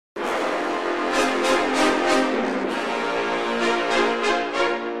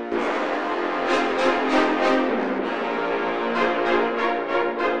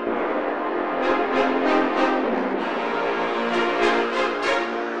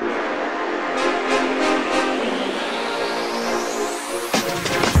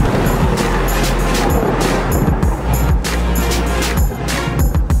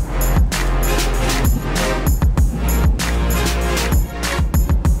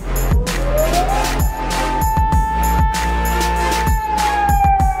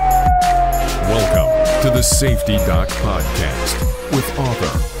SchoolSafety.podcast with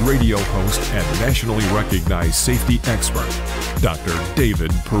author, radio host, and nationally recognized safety expert, Dr.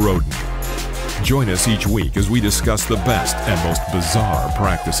 David Perrodin. Join us each week as we discuss the best and most bizarre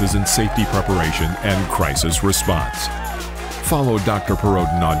practices in safety preparation and crisis response. Follow Dr.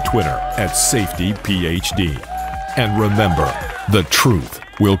 Perrodin on Twitter @SafetyPhD. And remember, the truth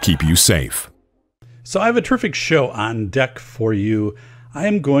will keep you safe. So I have a terrific show on deck for you. I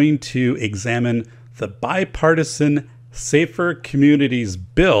am going to examine the Bipartisan Safer Communities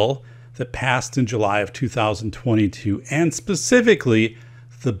Bill that passed in July of 2022, and specifically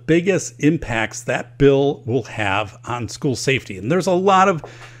the biggest impacts that bill will have on school safety. And there's a lot of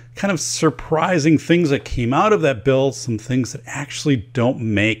kind of surprising things that came out of that bill, some things that actually don't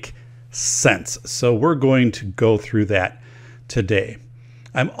make sense. So we're going to go through that today.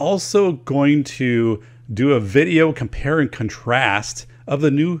 I'm also going to do a video compare and contrast of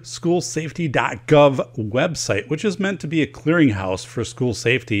the new SchoolSafety.gov website, which is meant to be a clearinghouse for school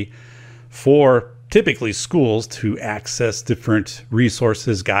safety for typically schools to access different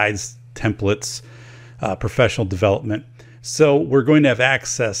resources, guides, templates, professional development. So we're going to have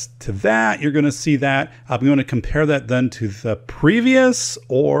access to that. You're going to see that. I'm going to compare that then to the previous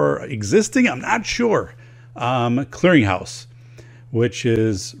or existing, I'm not sure, clearinghouse, which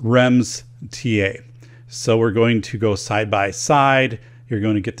is REMS TA. So we're going to go side by side. You're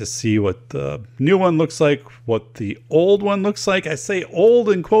going to get to see what the new one looks like, what the old one looks like. I say old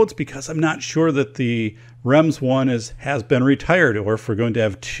in quotes because I'm not sure that the REMS one has been retired, or if we're going to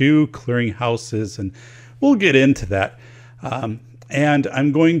have two clearinghouses, and we'll get into that. And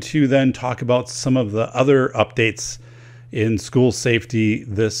I'm going to then talk about some of the other updates in school safety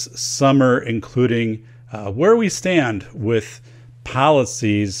this summer, including where we stand with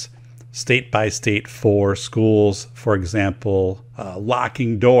policies state by state for schools. For example,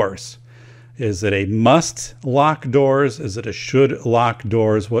 locking doors. Is it a must lock doors? Is it a should lock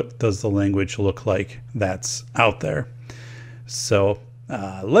doors? What does the language look like that's out there? So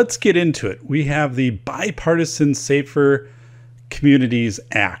let's get into it. We have the Bipartisan Safer Communities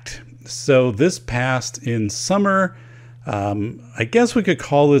Act. So this passed in summer. I guess we could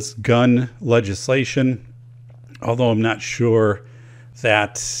call this gun legislation, although I'm not sure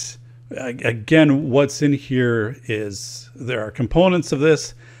that, again, what's in here is there are components of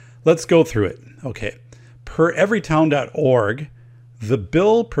this. Let's go through it. Okay. Per everytown.org, the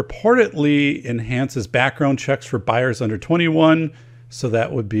bill purportedly enhances background checks for buyers under 21. So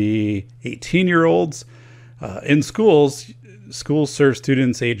that would be 18-year-olds. In schools, schools serve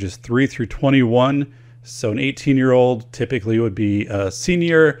students ages 3 through 21. So an 18-year-old typically would be a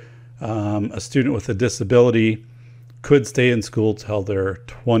senior. A student with a disability could stay in school till they're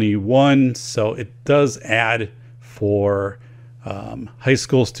 21. So it does add for high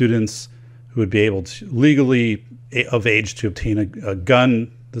school students who would be able to legally of age to obtain a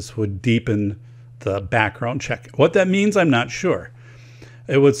gun. This would deepen the background check. What that means, I'm not sure.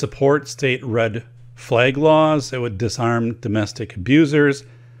 It would support state red flag laws. It would disarm domestic abusers,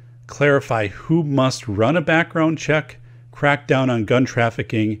 clarify who must run a background check, crack down on gun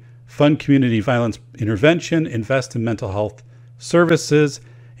trafficking, fund community violence intervention, invest in mental health services,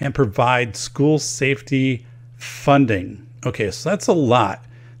 and provide school safety funding. Okay, so that's a lot.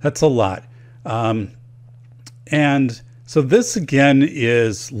 That's a lot. And so this, again,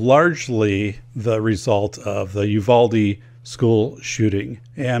 is largely the result of the Uvalde school shooting,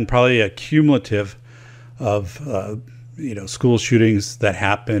 and probably a cumulative of school shootings that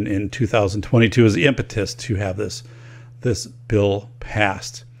happened in 2022 as the impetus to have this bill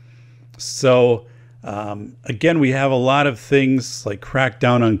passed. So again, we have a lot of things like crack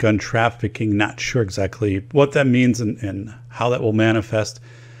down on gun trafficking. Not sure exactly what that means and how that will manifest.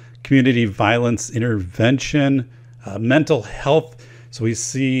 Community violence intervention, mental health. So we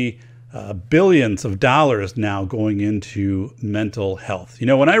see billions of dollars now going into mental health. You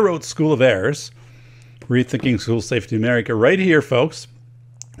know, when I wrote School of Errors, Rethinking School Safety in America, right here, folks,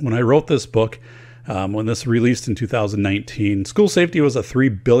 when I wrote this book, when this released in 2019, school safety was a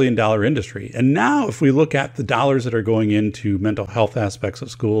 $3 billion industry. And now if we look at the dollars that are going into mental health aspects of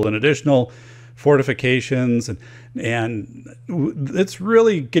school and additional fortifications, and it's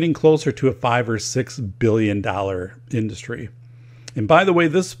really getting closer to a $5 or $6 billion industry. And by the way,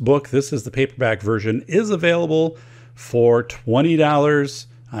 this book, this is the paperback version, is available for $20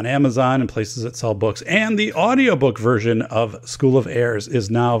 on Amazon and places that sell books. And the audiobook version of School of Errors is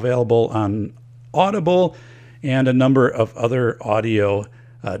now available on Audible and a number of other audio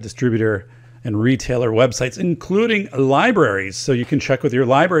distributor and retailer websites, including libraries. So you can check with your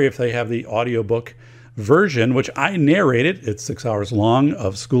library if they have the audiobook version, which I narrated. It's 6 hours long,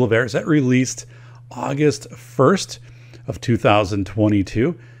 of School of Errors that released August 1st of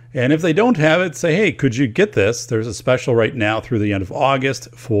 2022. And if they don't have it, say, hey, could you get this? There's a special right now through the end of August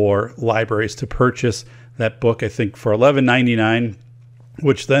for libraries to purchase that book, I think for $11.99,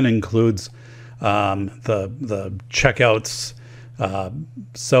 which then includes the checkouts.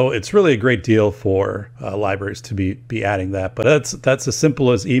 So it's really a great deal for libraries to be adding that. But that's as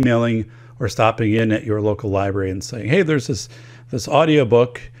simple as emailing or stopping in at your local library and saying, hey, there's this audio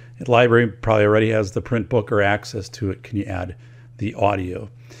book. The library probably already has the print book or access to it. Can you add the audio?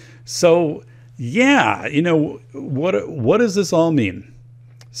 So yeah, what does this all mean?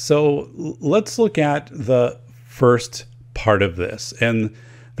 So let's look at the first part of this, and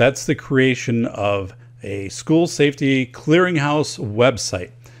that's the creation of a school safety clearinghouse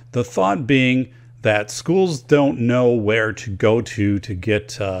website. The thought being that schools don't know where to go to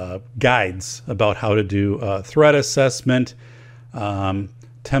get guides about how to do threat assessment,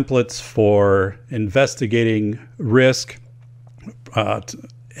 templates for investigating risk,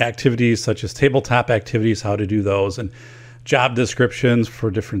 activities such as tabletop activities, how to do those, and job descriptions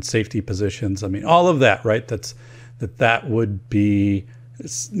for different safety positions. I mean, all of that, right? That would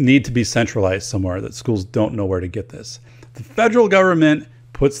need to be centralized somewhere, that schools don't know where to get this. The federal government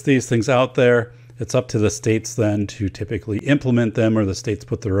puts these things out there. It's up to the states then to typically implement them, or the states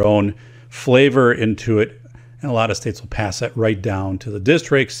put their own flavor into it. And a lot of states will pass that right down to the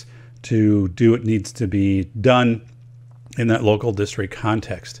districts to do what needs to be done in that local district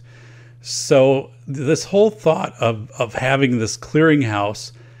context. So this whole thought of having this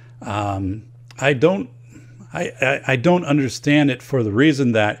clearinghouse, I don't understand it, for the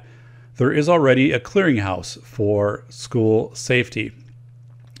reason that there is already a clearinghouse for school safety.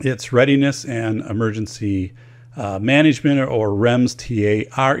 It's Readiness and Emergency Management, or REMS,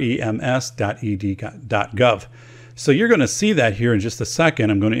 TAREMS.ed.gov. So you're going to see that here in just a second.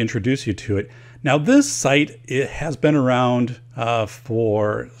 I'm going to introduce you to it. Now, this site, it has been around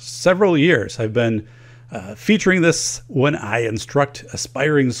for several years. I've been featuring this when I instruct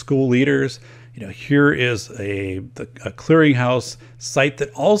aspiring school leaders. Here is a clearinghouse site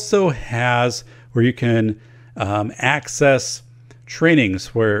that also has where you can access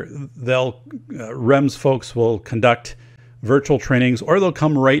trainings, where REMS folks will conduct virtual trainings, or they'll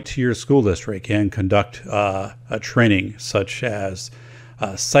come right to your school district and conduct a training such as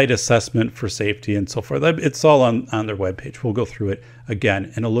site assessment for safety and so forth. It's all on their webpage. We'll go through it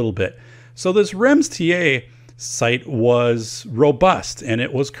again in a little bit. So this REMS TA site was robust and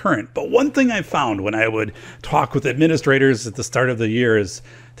it was current. But one thing I found when I would talk with administrators at the start of the year is,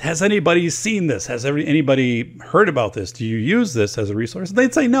 has anybody seen this? Has anybody heard about this? Do you use this as a resource?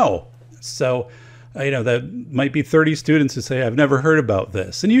 They'd say no. So, that might be 30 students who say, I've never heard about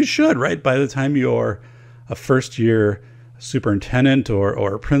this. And you should, right? By the time you're a first year superintendent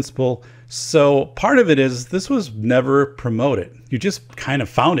or principal. So part of it is this was never promoted. You just kind of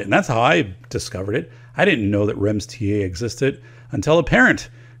found it. And that's how I discovered it. I didn't know that REMS TA existed until a parent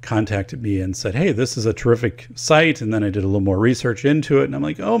contacted me and said, hey, this is a terrific site. And then I did a little more research into it. And I'm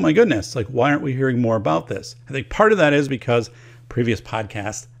like, oh my goodness, why aren't we hearing more about this? I think part of that is because previous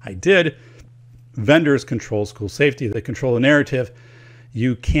podcast I did, vendors control school safety. They control the narrative.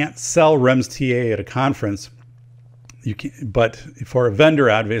 You can't sell REMS TA at a conference. You can, but for a vendor,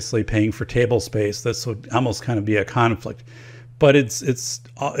 obviously paying for table space, this would almost kind of be a conflict. But it's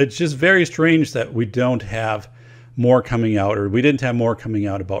just very strange that we don't have more coming out, or we didn't have more coming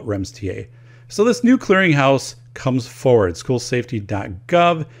out about REMS TA. So this new clearinghouse comes forward,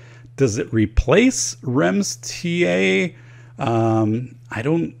 SchoolSafety.gov. Does it replace REMS TA? I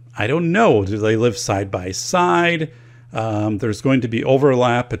don't know. Do they live side by side? There's going to be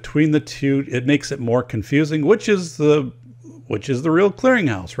overlap between the two. It makes it more confusing. Which is the real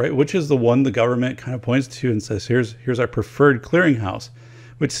clearinghouse, right? Which is the one the government kind of points to and says, here's our preferred clearinghouse,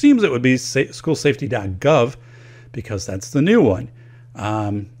 which seems it would be SchoolSafety.gov, because that's the new one.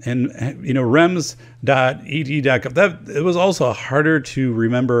 And REMS.ed.gov, it was also a harder to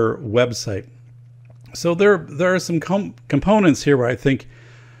remember website. So there are some components here where I think,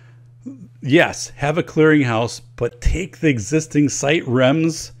 yes, have a clearinghouse, but take the existing site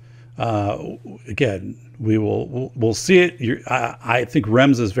REMS. Again, we'll see it. I think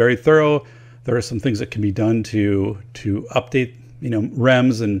REMS is very thorough. There are some things that can be done to update,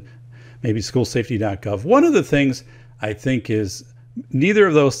 REMS and maybe SchoolSafety.gov. One of the things I think is neither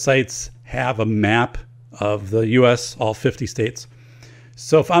of those sites have a map of the U.S., all 50 states.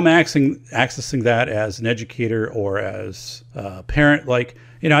 So if I'm accessing that as an educator or as a parent, I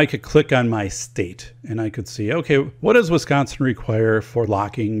could click on my state and I could see, okay, what does Wisconsin require for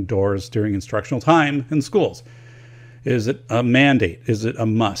locking doors during instructional time in schools? Is it a mandate? Is it a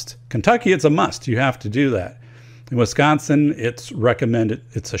must? Kentucky, it's a must. You have to do that. In Wisconsin, it's recommended.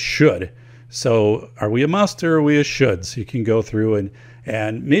 It's a should. So are we a must or are we a should? So you can go through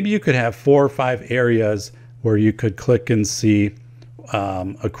and maybe you could have 4 or 5 areas where you could click and see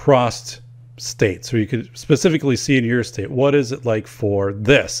across states. So you could specifically see in your state, what is it like for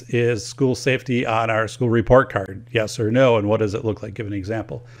this? Is school safety on our school report card? Yes or no? And what does it look like? Give an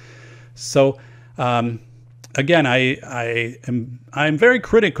example. So again, I'm very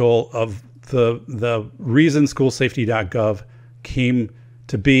critical of the reason SchoolSafety.gov came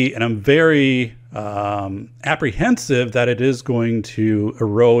to be, and I'm very apprehensive that it is going to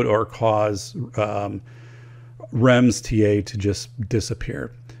erode or cause REMS TA to just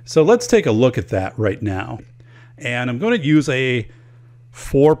disappear. So let's take a look at that right now. And I'm going to use a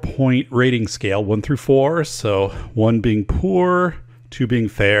 4-point rating scale, 1 through 4. So 1 being poor, 2 being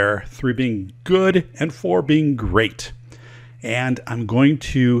fair, 3 being good, and 4 being great. And I'm going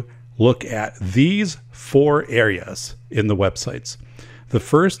to look at these 4 areas in the websites. The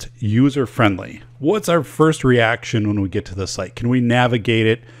first, user-friendly. What's our first reaction when we get to the site? Can we navigate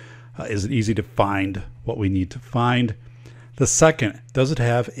it? Is it easy to find what we need to find? The second, does it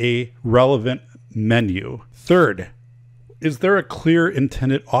have a relevant menu? Third, is there a clear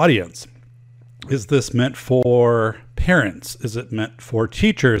intended audience? Is this meant for parents? Is it meant for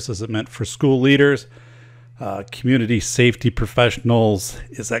teachers? Is it meant for school leaders, community safety professionals?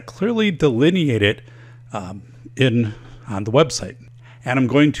 Is that clearly delineated on the website? And I'm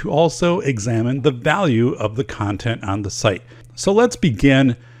going to also examine the value of the content on the site. So let's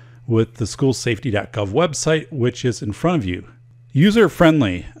begin with the SchoolSafety.gov website, which is in front of you.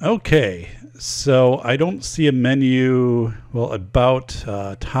 User-friendly. Okay, so I don't see a menu, well, about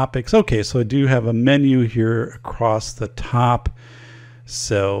topics. Okay, so I do have a menu here across the top.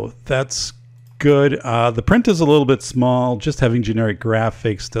 So that's good. The print is a little bit small. Just having generic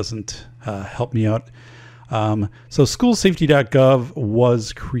graphics doesn't help me out. So SchoolSafety.gov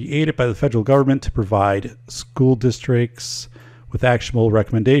was created by the federal government to provide school districts with actionable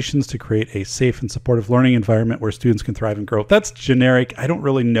recommendations to create a safe and supportive learning environment where students can thrive and grow. That's generic. I don't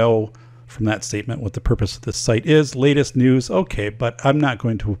really know from that statement what the purpose of this site is. Latest news, okay, but I'm not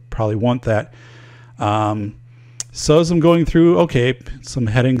going to probably want that. So as I'm going through, okay, some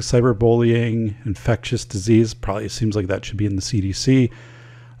headings, cyberbullying, infectious disease, probably seems like that should be in the CDC.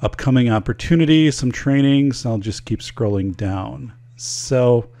 Upcoming opportunities, some trainings. I'll just keep scrolling down.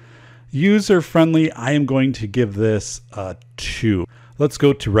 So user-friendly, I am going to give this a 2. Let's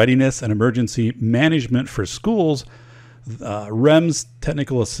go to readiness and emergency management for schools. REMS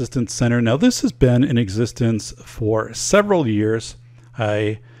Technical Assistance Center. Now this has been in existence for several years.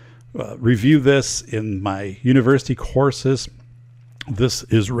 I review this in my university courses. This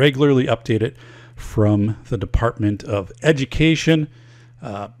is regularly updated from the Department of Education.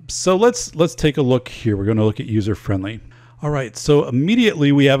 So let's take a look here. We're going to look at user-friendly. All right, so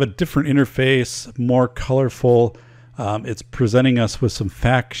immediately we have a different interface, more colorful. It's presenting us with some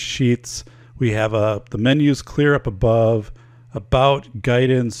fact sheets. We have the menus clear up above, about,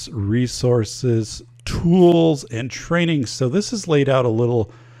 guidance, resources, tools, and training. So this is laid out a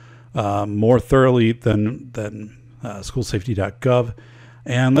little more thoroughly than SchoolSafety.gov.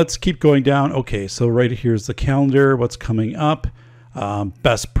 And let's keep going down. Okay, so right here's the calendar, what's coming up.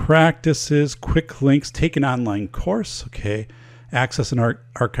 Best practices, quick links, take an online course, okay, access an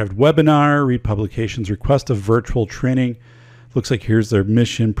archived webinar, read publications, request a virtual training. Looks like here's their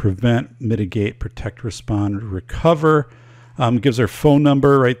mission: prevent, mitigate, protect, respond, recover. Gives their phone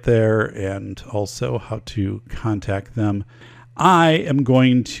number right there and also how to contact them. I am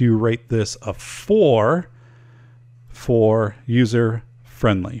going to rate this a 4 for user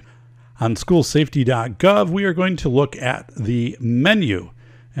friendly. On SchoolSafety.gov, we are going to look at the menu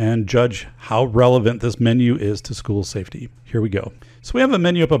and judge how relevant this menu is to school safety. Here we go. So we have a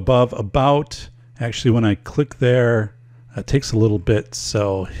menu up above about, actually when I click there, it takes a little bit.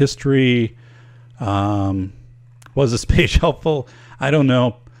 So history, was this page helpful? I don't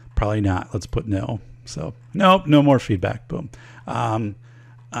know, probably not. Let's put no. So nope, no more feedback, boom.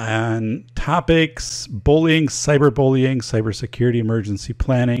 And topics, bullying, cyberbullying, cybersecurity, emergency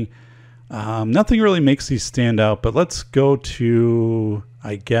planning. Nothing really makes these stand out, but let's go to,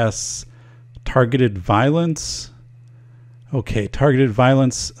 I guess, targeted violence. Okay, targeted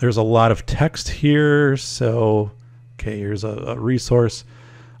violence. There's a lot of text here. So, okay, here's a resource.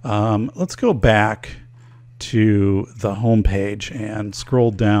 Let's go back to the home page and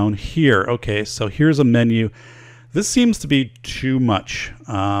scroll down here. Okay, so here's a menu. This seems to be too much.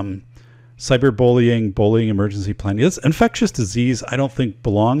 Cyberbullying, bullying, emergency planning. This infectious disease, I don't think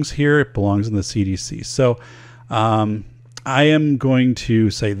belongs here. It belongs in the CDC. So I am going to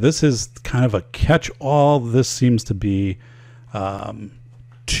say this is kind of a catch-all. This seems to be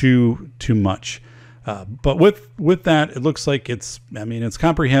too much. But with that, it looks like it's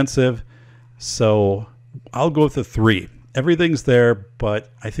comprehensive. So I'll go with a 3. Everything's there,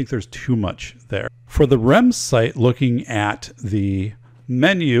 but I think there's too much there. For the REMS site, looking at the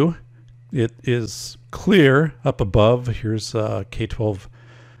menu, it is clear up above. Here's K-12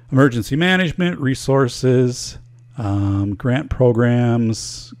 emergency management, resources, grant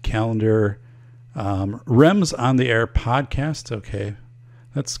programs, calendar, REMS on the air podcast. Okay,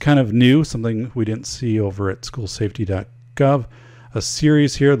 that's kind of new, something we didn't see over at SchoolSafety.gov. A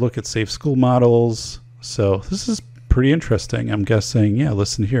series here, look at safe school models. So this is pretty interesting. I'm guessing, yeah,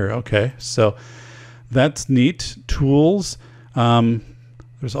 listen here. Okay, so that's neat. Tools.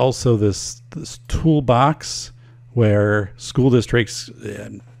 There's also this toolbox where school districts,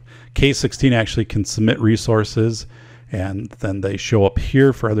 K-16 actually can submit resources, and then they show up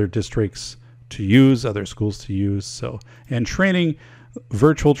here for other districts to use, other schools to use. So, and training,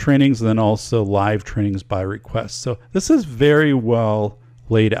 virtual trainings, and then also live trainings by request. So this is very well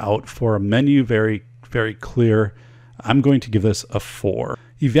laid out for a menu, very, very clear. I'm going to give this a 4.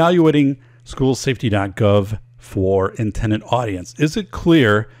 Evaluating SchoolSafety.gov for intended audience. Is it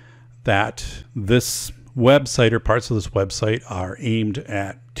clear that this website or parts of this website are aimed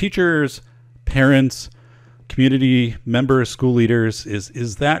at teachers, parents, community members, school leaders?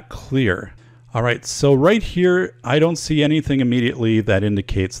 Is that clear? All right, so right here, I don't see anything immediately that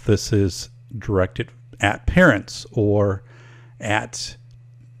indicates this is directed at parents or at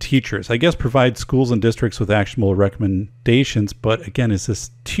teachers. I guess provide schools and districts with actionable recommendations, but again, is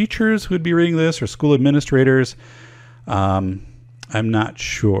this teachers who would be reading this or school administrators? I'm not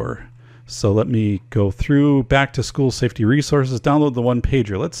sure. So let me go through back to school safety resources, download the one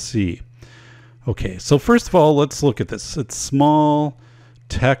pager. Let's see. Okay, so first of all, let's look at this. It's small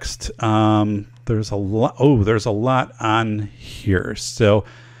text. There's a lot. Oh, there's a lot on here. So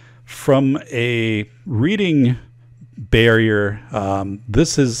from a reading barrier,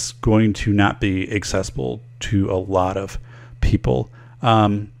 this is going to not be accessible to a lot of people.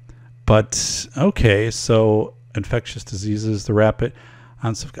 But okay, so infectious diseases, the rapid.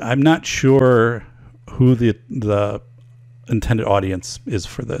 I'm not sure who the intended audience is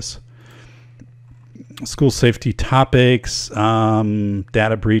for this. School safety topics,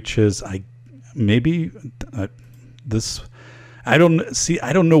 data breaches. I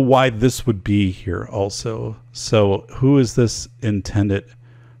don't know why this would be here also. So who is this intended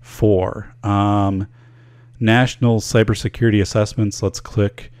for? National cybersecurity assessments. Let's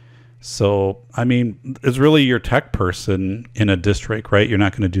click. So, I mean, it's really your tech person in a district, right? You're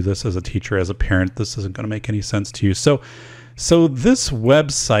not going to do this as a teacher, as a parent. This isn't going to make any sense to you. So this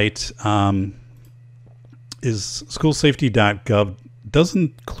website is SchoolSafety.gov,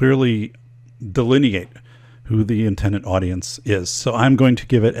 doesn't clearly delineate who the intended audience is. So I'm going to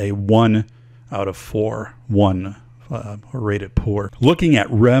give it a 1 out of 4, or rated poor. Looking at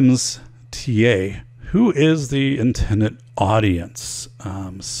REMS TA, who is the intended audience?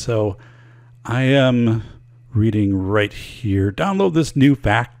 So I am reading right here. Download this new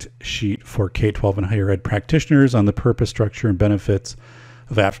fact sheet for K-12 and higher ed practitioners on the purpose, structure, and benefits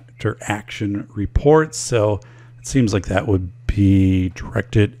of after action reports. So it seems like that would be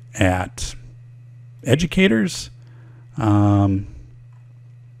directed at educators.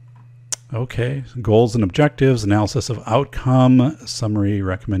 Okay, goals and objectives, analysis of outcome, summary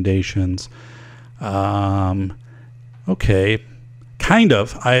recommendations. Okay, kind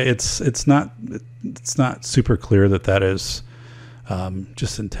of. It's not super clear that is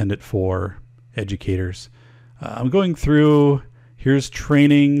just intended for educators. I'm going through. Here's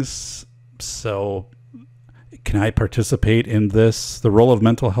trainings. So can I participate in this? The role of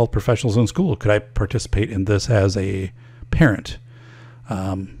mental health professionals in school. Could I participate in this as a parent?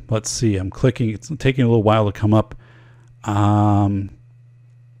 Let's see. I'm clicking. It's taking a little while to come up.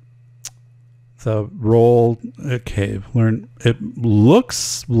 The role. Okay. Learn. It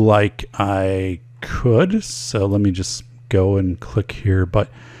looks like I could. So let me just go and click here. But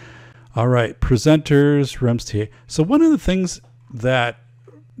all right. Presenters, REMS TA. So one of the things that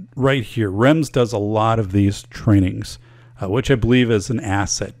right here, REMS does a lot of these trainings, which I believe is an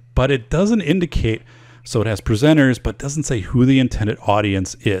asset, but it doesn't indicate. So it has presenters, but doesn't say who the intended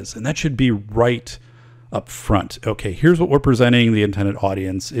audience is. And that should be right up front. Okay, here's what we're presenting. The intended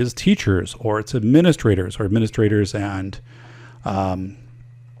audience is teachers, or it's administrators, and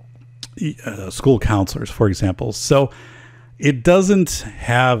school counselors, for example. So it doesn't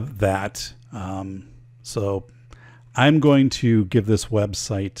have that. So I'm going to give this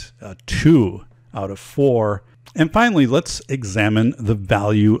website a 2 out of 4. And finally, let's examine the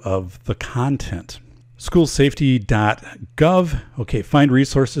value of the content. SchoolSafety.gov. Okay, find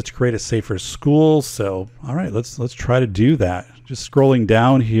resources to create a safer school. So, all right, let's try to do that. Just scrolling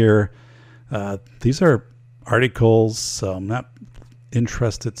down here, these are articles, so I'm not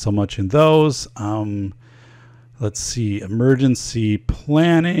interested so much in those. Let's see, emergency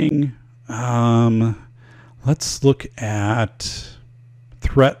planning. Let's look at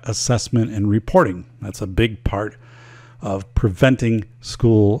threat assessment and reporting. That's a big part of preventing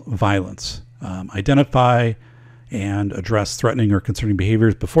school violence. Identify and address threatening or concerning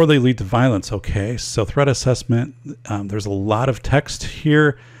behaviors before they lead to violence. Okay, so threat assessment, there's a lot of text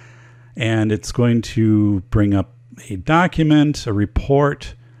here, and it's going to bring up a document, a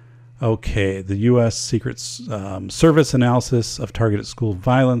report. Okay, the U.S. Secret Service analysis of targeted school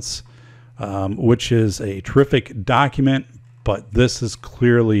violence, which is a terrific document, but this is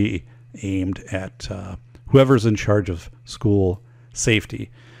clearly aimed at whoever's in charge of school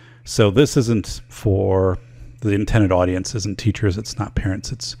safety. So this isn't for the intended audience, isn't teachers, it's not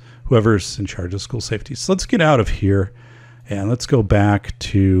parents, it's whoever's in charge of school safety. So let's get out of here and let's go back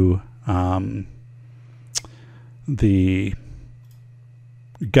to the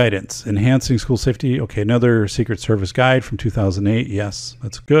guidance, enhancing school safety. Okay, another Secret Service guide from 2008. Yes,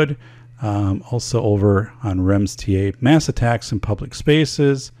 that's good. Also over on REMS TA, mass attacks in public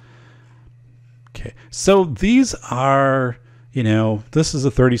spaces. Okay, so these are, this is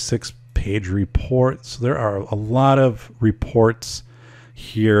a 36-page report. So there are a lot of reports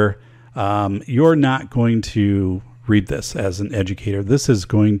here. You're not going to read this as an educator. This is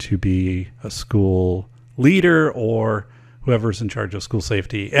going to be a school leader or whoever's in charge of school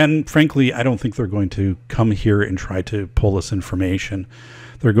safety. And frankly, I don't think they're going to come here and try to pull this information.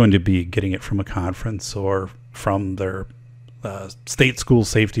 They're going to be getting it from a conference or from their state school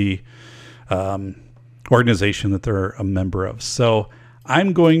safety organization that they're a member of. So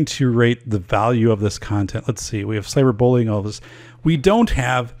I'm going to rate the value of this content. Let's see, we have cyberbullying, all this. We don't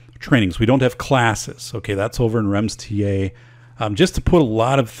have trainings. We don't have classes. Okay, that's over in REMS TA. Just to put a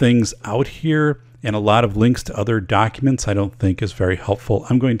lot of things out here and a lot of links to other documents, I don't think is very helpful.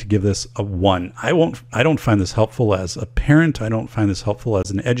 I'm going to give this a 1. I don't find this helpful as a parent. I don't find this helpful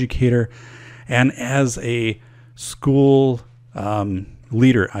as an educator. And as a school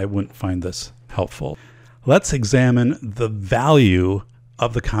leader, I wouldn't find this helpful. Let's examine the value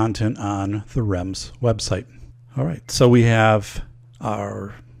of the content on the REMS website. All right, so we have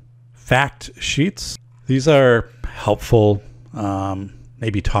our fact sheets. These are helpful,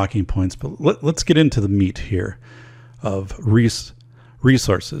 maybe talking points, but let's get into the meat here of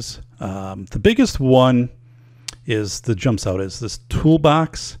resources. The biggest one that jumps out is this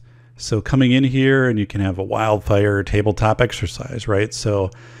toolbox. So coming in here, and you can have a wildfire tabletop exercise, right? So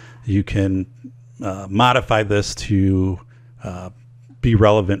you can modify this to be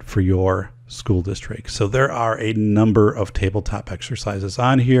relevant for your school district. So there are a number of tabletop exercises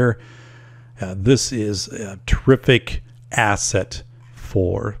on here. This is a terrific asset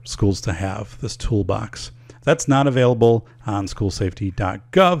for schools to have, this toolbox. That's not available on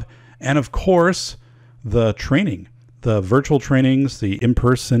SchoolSafety.gov. And of course, the training, the virtual trainings, the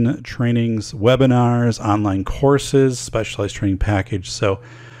in-person trainings, webinars, online courses, specialized training package. So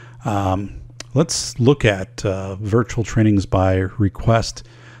let's look at virtual trainings by request.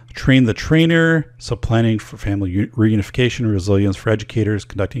 Train the trainer, so planning for family reunification, resilience for educators,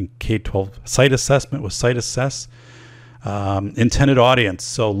 conducting K-12 site assessment with Site Assess. Intended audience,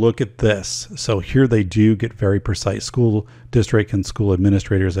 so look at this. So here they do get very precise: school district and school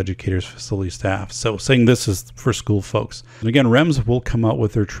administrators, educators, facility staff. So saying this is for school folks. And again, REMS will come out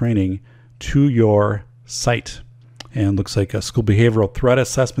with their training to your site. And looks like a school behavioral threat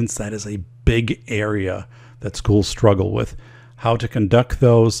assessments, that is a big area that schools struggle with. How to conduct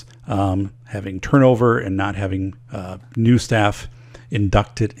those, having turnover and not having new staff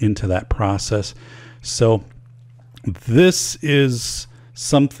inducted into that process. So this is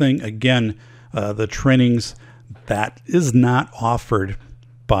something, again, the trainings that is not offered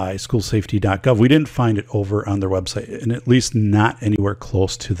by SchoolSafety.gov. We didn't find it over on their website, and at least not anywhere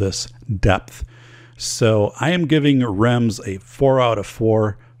close to this depth. So I am giving REMS a 4 out of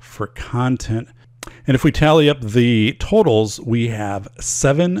 4 for content. And if we tally up the totals, we have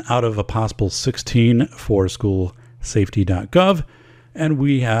 7 out of a possible 16 for SchoolSafety.gov, and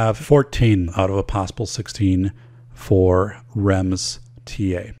we have 14 out of a possible 16 for REMS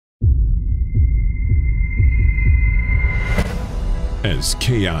TA. As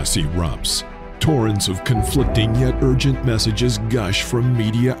chaos erupts, torrents of conflicting yet urgent messages gush from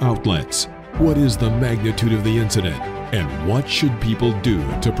media outlets. What is the magnitude of the incident, and what should people do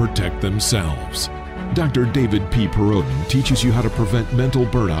to protect themselves? Dr. David P. Perodin teaches you how to prevent mental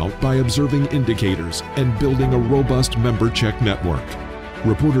burnout by observing indicators and building a robust member check network.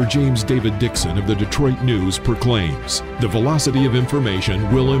 Reporter James David Dixon of the Detroit News proclaims, the velocity of information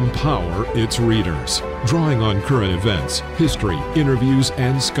will empower its readers. Drawing on current events, history, interviews,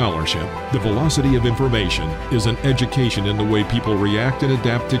 and scholarship, the velocity of information is an education in the way people react and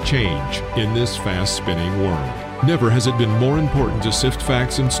adapt to change in this fast-spinning world. Never has it been more important to sift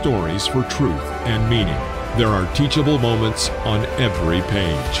facts and stories for truth and meaning. There are teachable moments on every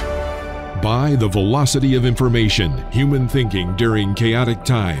page. Buy The Velocity of Information, Human Thinking During Chaotic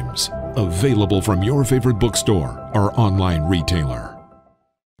Times. Available from your favorite bookstore or online retailer.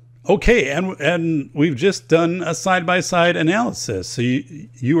 Okay, and we've just done a side-by-side analysis. So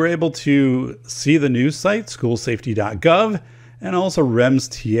you were able to see the news site, SchoolSafety.gov, and also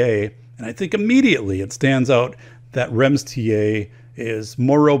REMS-TA. And I think immediately it stands out that REMS-TA is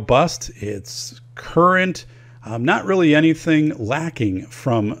more robust, it's current, not really anything lacking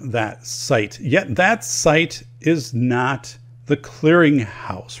from that site. Yet that site is not the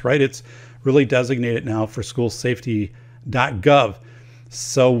clearinghouse, right? It's really designated now for SchoolSafety.gov.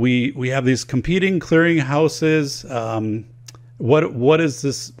 So we have these competing clearinghouses.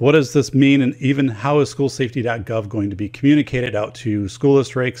 What does this mean, and even how is SchoolSafety.gov going to be communicated out to school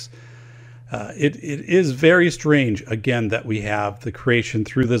districts? It is very strange, again, that we have the creation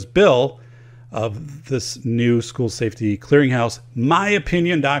through this bill of this new school safety clearinghouse. My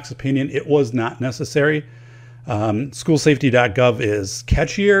opinion, Doc's opinion, it was not necessary. SchoolSafety.gov is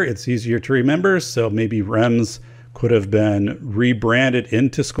catchier. It's easier to remember. So maybe REMS could have been rebranded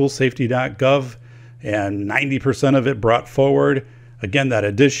into SchoolSafety.gov and 90% of it brought forward. Again, that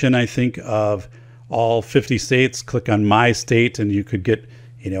addition, I think, of all 50 states, click on my state and you could get,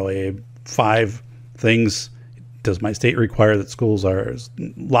 a 5 things. Does my state require that schools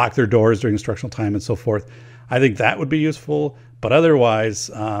lock their doors during instructional time and so forth? I think that would be useful. But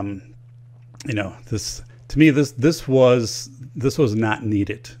otherwise, this was not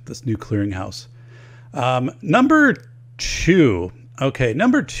needed. This new clearinghouse. Number two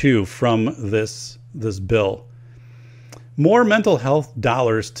from this bill. More mental health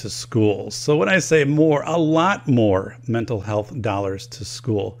dollars to schools. So when I say more, a lot more mental health dollars to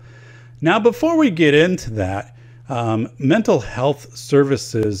school. Now, before we get into that, mental health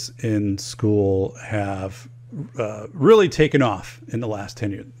services in school have really taken off in the last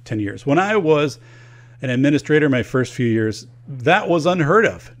 10 years. When I was an administrator my first few years, that was unheard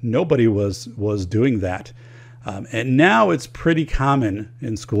of. Nobody was doing that. And now it's pretty common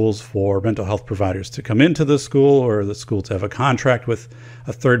in schools for mental health providers to come into the school or the school to have a contract with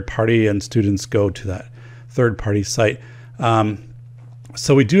a third party and students go to that third party site.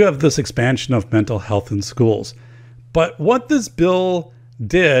 So we do have this expansion of mental health in schools. But what this bill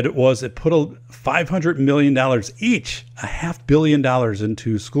did was it put $500 million each, $500 million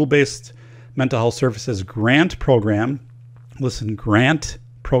into school-based mental health services grant program. Listen, grant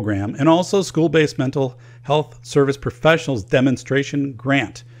program, and also school-based mental health service professionals demonstration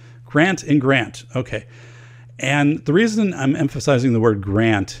grant. Grant and grant. Okay. And the reason I'm emphasizing the word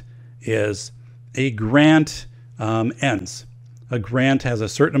grant is a grant ends. A grant has a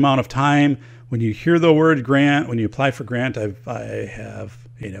certain amount of time. When you hear the word grant, when you apply for grant, I have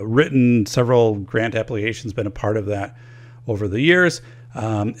written several grant applications, been a part of that over the years.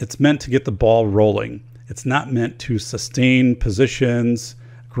 It's meant to get the ball rolling. It's not meant to sustain positions.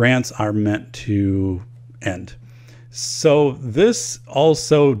 Grants are meant to end. So this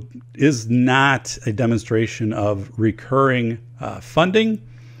also is not a demonstration of recurring funding.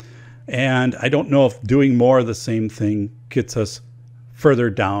 And I don't know if doing more of the same thing gets us further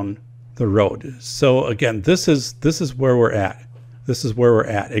down the road. So again, this is where we're at. This is where we're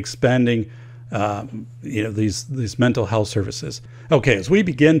at, expanding these mental health services. Okay, as we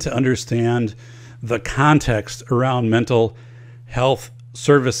begin to understand the context around mental health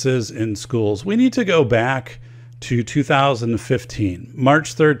services in schools, we need to go back to 2015.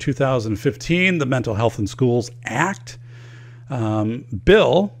 March 3rd, 2015, the Mental Health in Schools Act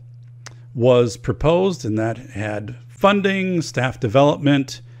bill was proposed, and that had funding, staff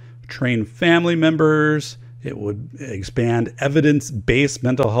development, train family members. It would expand evidence-based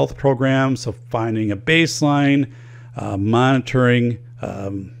mental health programs, so finding a baseline, monitoring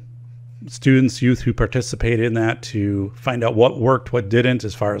students, youth who participated in that to find out what worked, what didn't,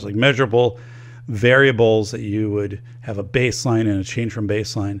 as far as like measurable variables that you would have a baseline and a change from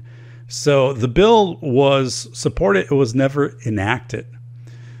baseline. So the bill was supported. It was never enacted.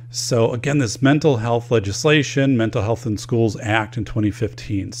 So again, this mental health legislation, Mental Health in Schools Act in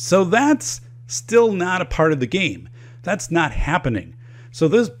 2015. So that's still not a part of the game. That's not happening. So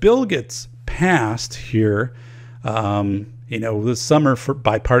this bill gets passed passed here, this summer for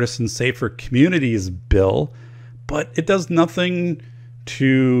Bipartisan Safer Communities bill, but it does nothing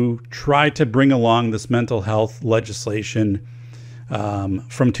to try to bring along this mental health legislation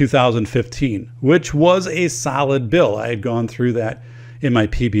from 2015, which was a solid bill. I had gone through that in my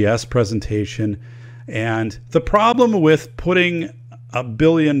PBS presentation. And the problem with putting $1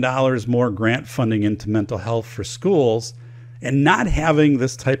 billion more grant funding into mental health for schools and not having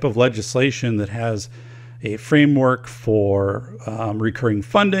this type of legislation that has a framework for recurring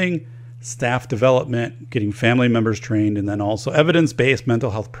funding, staff development, getting family members trained, and then also evidence-based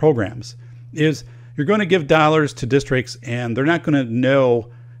mental health programs is you're going to give dollars to districts and they're not going to know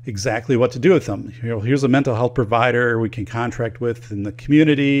exactly what to do with them. Here's a mental health provider we can contract with in the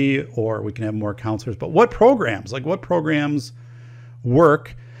community, or we can have more counselors. But what programs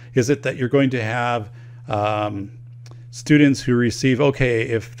work? Is it that you're going to have students who receive,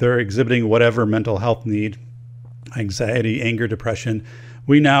 if they're exhibiting whatever mental health need, anxiety, anger, depression,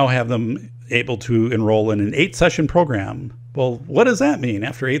 we now have them able to enroll in an 8-session program. Well, what does that mean?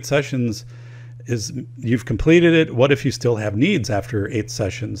 After 8 sessions, you've completed it. What if you still have needs after 8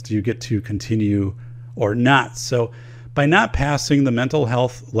 sessions? Do you get to continue or not? So by not passing the mental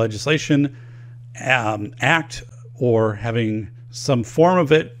health legislation act or having some form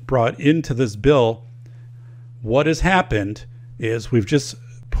of it brought into this bill, what has happened is we've just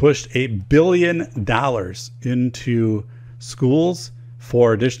pushed $1 billion into schools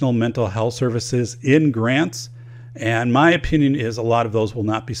for additional mental health services in grants. And my opinion is a lot of those will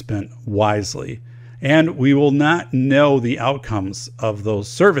not be spent wisely. And we will not know the outcomes of those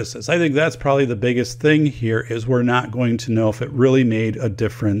services. I think that's probably the biggest thing here is we're not going to know if it really made a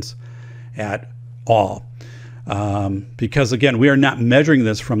difference at all. Because again, we are not measuring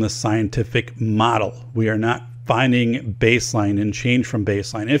this from the scientific model. We are not finding baseline and change from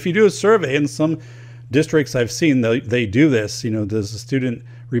baseline. If you do a survey, in some districts I've seen, they do this, does a student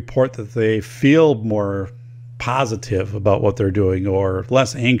report that they feel more positive about what they're doing or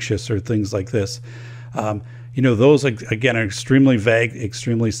less anxious or things like this. Those again are extremely vague,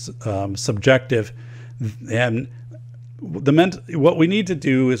 extremely subjective. And what we need to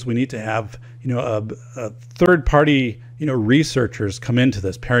do is we need to have a third party researchers come into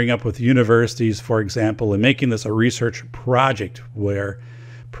this, pairing up with universities, for example, and making this a research project where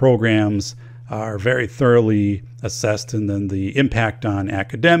programs are very thoroughly assessed, and then the impact on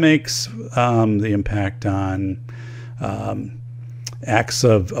academics, the impact on acts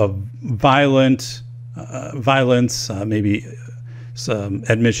of violence, maybe some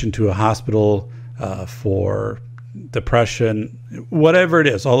admission to a hospital for depression, whatever it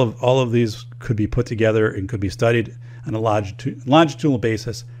is. All of these could be put together and could be studied on a longitudinal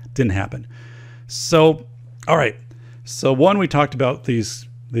basis. Didn't happen. So, all right. So one, we talked about this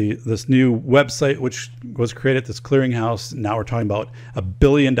new website, which was created, this clearinghouse. Now we're talking about $1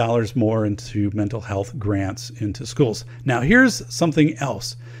 billion more into mental health grants into schools. Now here's something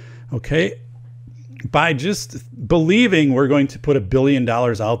else. Okay. By just believing we're going to put $1 billion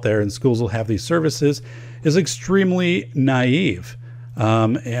out there and schools will have these services is extremely naive.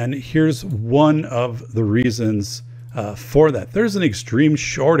 And here's one of the reasons for that. There's an extreme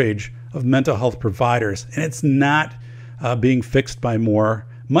shortage of mental health providers, and it's not being fixed by more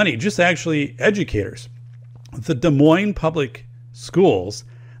money, just actually educators. The Des Moines Public Schools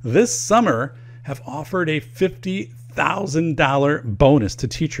this summer have offered a $50,000 bonus to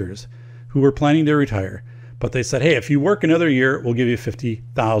teachers who were planning to retire. But they said, hey, if you work another year, we'll give you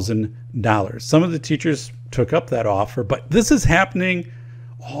 $50,000. Some of the teachers took up that offer, but this is happening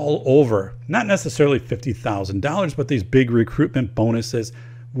all over. Not necessarily $50,000, but these big recruitment bonuses.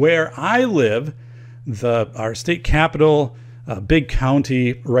 Where I live, our state capital, big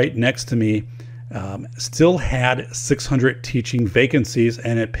county right next to me, still had 600 teaching vacancies,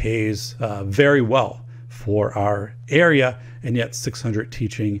 and it pays very well for our area, and yet 600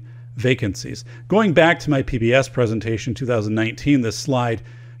 teaching vacancies. Going back to my PBS presentation, 2019, this slide,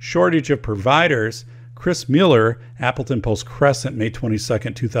 shortage of providers, Chris Mueller, Appleton Post-Crescent, May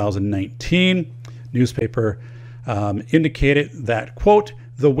 22nd, 2019, newspaper indicated that, quote,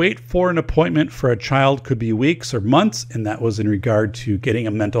 the wait for an appointment for a child could be weeks or months, and that was in regard to getting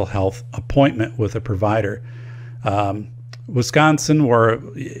a mental health appointment with a provider. Wisconsin, where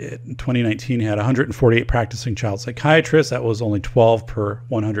in 2019 had 148 practicing child psychiatrists, that was only 12 per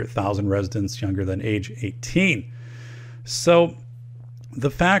 100,000 residents younger than age 18. So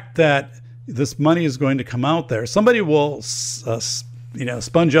the fact that this money is going to come out there, somebody will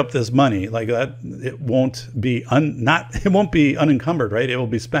sponge up this money like that. It won't be unencumbered, right? It will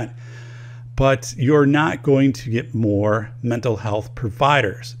be spent. but you're not going to get more mental health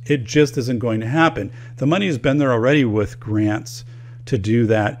providers. It just isn't going to happen. The money has been there already with grants to do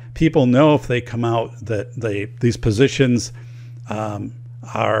that. People know if they come out that these positions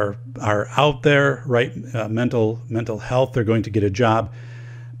are out there, right? Mental health, they're going to get a job.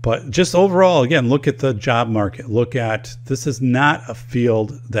 But just overall, again, look at the job market. Look at, this is not a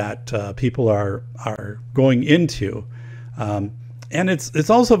field that people are going into. And it's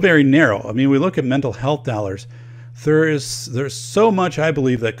also very narrow. I mean, we look at mental health dollars. There's so much, I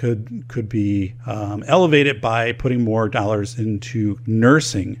believe, that could be elevated by putting more dollars into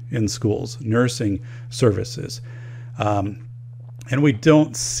nursing in schools, nursing services. And we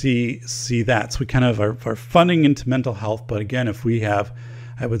don't see that. So we kind of are funding into mental health. But again, if we have,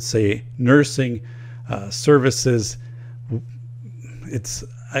 I would say, nursing services,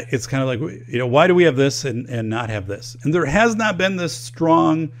 it's kind of like, why do we have this and not have this? And there has not been this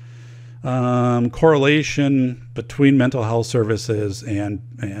strong correlation between mental health services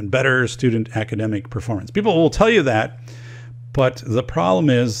and better student academic performance. People will tell you that, but the problem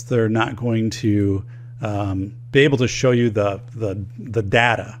is they're not going to be able to show you the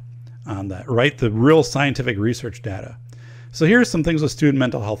data on that, right? The real scientific research data. So here's some things with student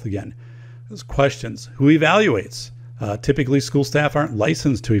mental health again. There's questions. Who evaluates? Typically, school staff aren't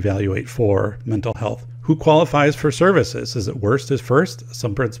licensed to evaluate for mental health. Who qualifies for services? Is it worst is first?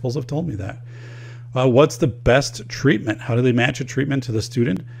 Some principals have told me that. What's the best treatment? How do they match a treatment to the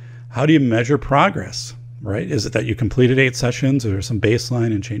student? How do you measure progress, right? Is it that you completed 8 sessions or some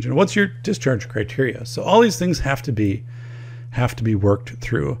baseline and change? And what's your discharge criteria? So all these things have to be worked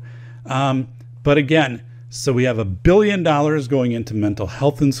through. But again, so we have $1 billion going into mental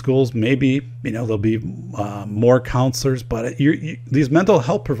health in schools. Maybe, there'll be more counselors, but these mental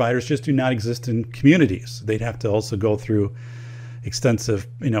health providers just do not exist in communities. They'd have to also go through extensive,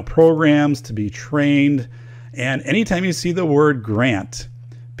 programs to be trained. And anytime you see the word grant,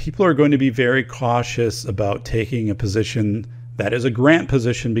 people are going to be very cautious about taking a position that is a grant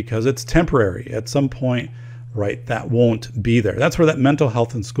position because it's temporary. At some point, right, that won't be there. That's where that Mental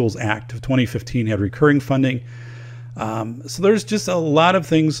Health in Schools Act of 2015 had recurring funding. So there's just a lot of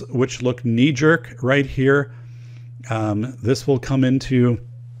things which look knee-jerk right here. This will come into,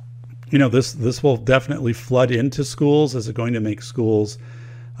 this will definitely flood into schools. Is it going to make schools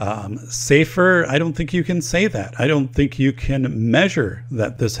safer? I don't think you can say that. I don't think you can measure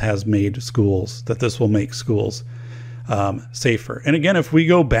that this has made schools, that this will make schools safer. And again, if we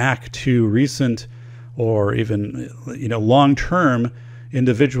go back to recent or even, long-term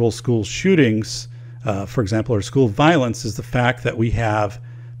individual school shootings, for example, or school violence, is the fact that we have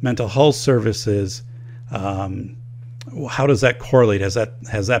mental health services. How does that correlate? Has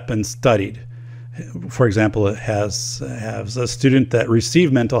that been studied? For example, it has a student that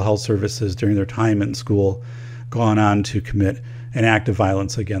received mental health services during their time in school gone on to commit an act of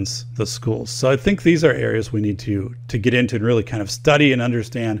violence against the schools. So I think these are areas we need to get into and really kind of study and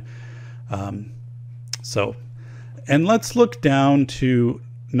understand. And let's look down to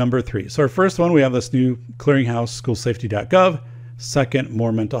number 3. So our first one, we have this new clearinghouse, SchoolSafety.gov. Second,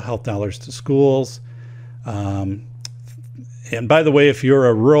 more mental health dollars to schools. And by the way, if you're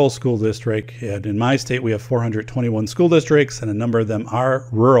a rural school district, and in my state, we have 421 school districts, and a number of them are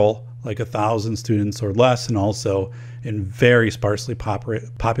rural, like 1,000 students or less, and also in very sparsely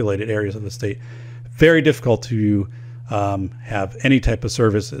populated areas of the state. Very difficult to have any type of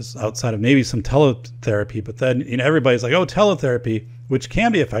services outside of maybe some teletherapy. But then everybody's like, oh, teletherapy, which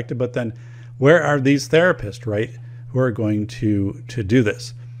can be effective, but then where are these therapists, right, who are going to do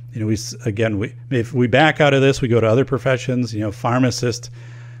this? If we back out of this, we go to other professions, pharmacists.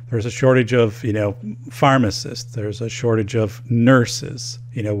 There's a shortage of, pharmacists. There's a shortage of nurses,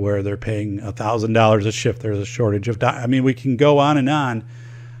 where they're paying $1,000 a shift. There's a shortage of, we can go on and on.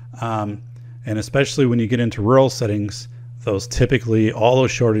 And especially when you get into rural settings, all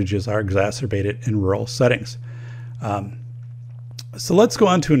those shortages are exacerbated in rural settings. So let's go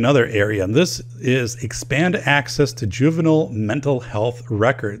on to another area, and this is expand access to juvenile mental health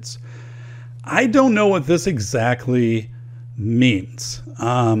records. I don't know what this exactly means.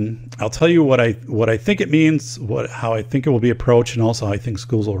 I'll tell you what I think it means, how I think it will be approached, and also how I think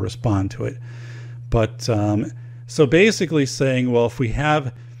schools will respond to it. But so basically saying, well, if we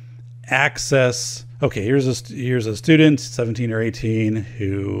have access, okay, here's a student, 17 or 18,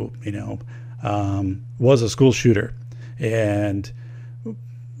 who was a school shooter, and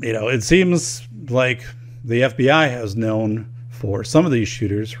it seems like the FBI has known for some of these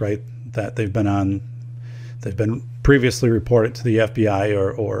shooters, right, that they've been previously reported to the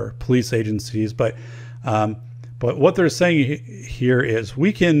FBI or police agencies, but what they're saying here is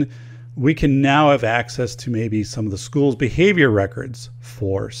we can we can now have access to maybe some of the school's behavior records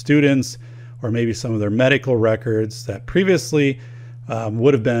for students, or maybe some of their medical records that previously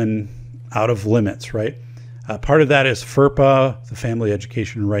would have been out of limits, right? Part of that is FERPA, the Family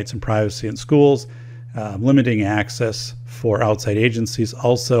Education Rights and Privacy in Schools, limiting access for outside agencies.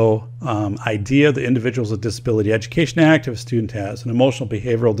 Also, IDEA, the Individuals with Disability Education Act, if a student has an emotional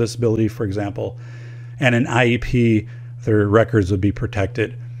behavioral disability, for example, and an IEP, their records would be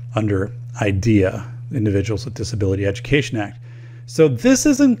protected under IDEA, Individuals with Disability Education Act. So this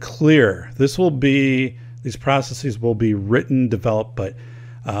isn't clear. These processes will be written, developed, but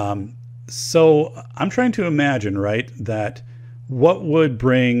so I'm trying to imagine, right, that what would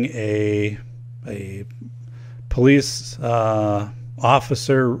bring a police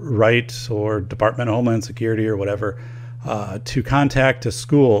officer, right, or Department of Homeland Security or whatever, to contact a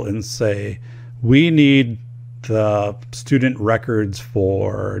school and say, we need the student records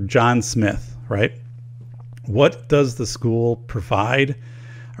for John Smith, right? What does the school provide?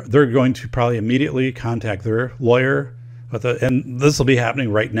 They're going to probably immediately contact their lawyer. And this will be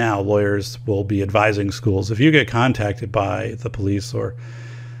happening right now. Lawyers will be advising schools. If you get contacted by the police or,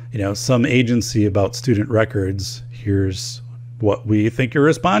 some agency about student records, here's what we think your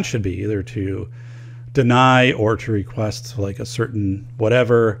response should be, either to deny or to request like a certain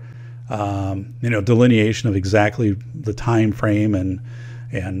whatever, delineation of exactly the time frame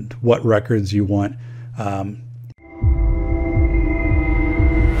and what records you want.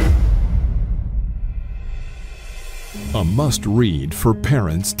 A must-read for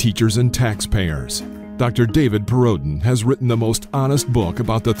parents, teachers, and taxpayers. Dr. David Perrodin has written the most honest book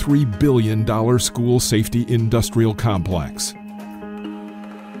about the $3 billion school safety industrial complex.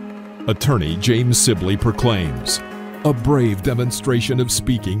 Attorney James Sibley proclaims, a brave demonstration of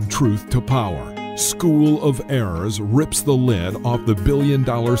speaking truth to power. School of Errors rips the lid off the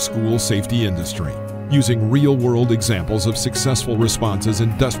billion-dollar school safety industry. Using real-world examples of successful responses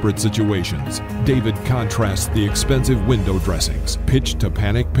in desperate situations, David contrasts the expensive window dressings pitched to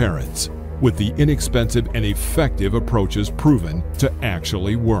panic parents with the inexpensive and effective approaches proven to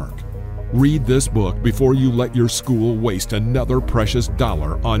actually work. Read this book before you let your school waste another precious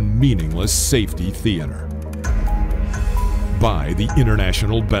dollar on meaningless safety theater. Buy the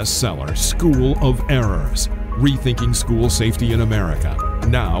international bestseller, School of Errors, Rethinking School Safety in America,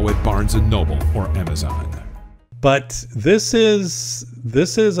 now at Barnes & Noble or Amazon. But this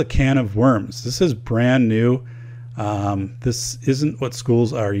is a can of worms. This is brand new. This isn't what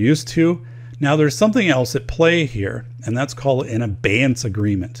schools are used to. Now there's something else at play here, and that's called an abeyance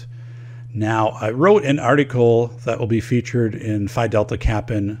agreement. Now, I wrote an article that will be featured in Phi Delta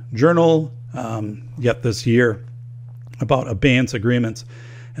Kappan Journal yet this year about abeyance agreements.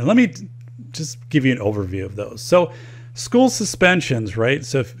 And let me just give you an overview of those. So school suspensions, right?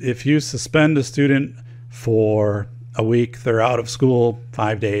 So if you suspend a student for a week, they're out of school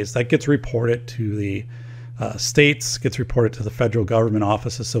 5 days, that gets reported to the states, gets reported to the federal government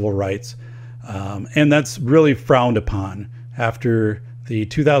Office of Civil Rights. And that's really frowned upon after the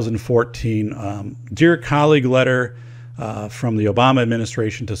 2014 Dear Colleague letter from the Obama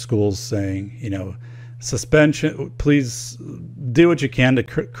administration to schools saying, suspension, please do what you can to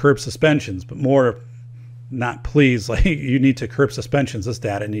curb suspensions, but more not please, like you need to curb suspensions.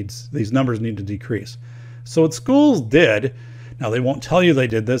 These numbers need to decrease. So what schools did, now they won't tell you they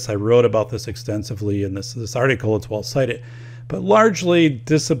did this. I wrote about this extensively in this article. It's well cited, but largely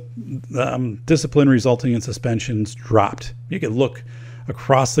discipline resulting in suspensions dropped. You can look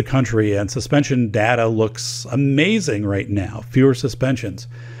across the country and suspension data looks amazing right now. Fewer suspensions,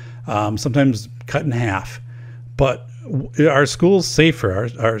 sometimes cut in half. But are schools safer?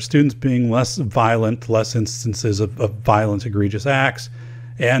 Are students being less violent, less instances of violent, egregious acts?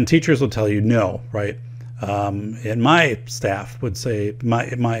 And teachers will tell you no, right? And my staff would say,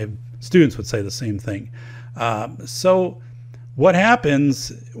 my students would say the same thing. So what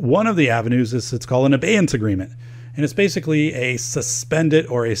happens, one of the avenues is it's called an abeyance agreement. And it's basically a suspended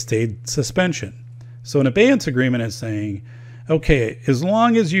or a stayed suspension. So an abeyance agreement is saying, okay, as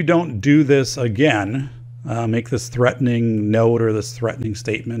long as you don't do this again, make this threatening note or this threatening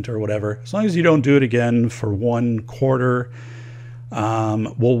statement or whatever, as long as you don't do it again for 1 quarter,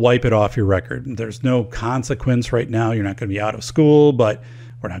 we'll wipe it off your record. There's no consequence right now. You're not going to be out of school, but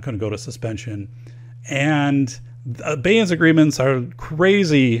we're not going to go to suspension. And abeyance agreements are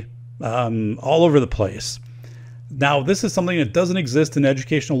crazy all over the place. Now, this is something that doesn't exist in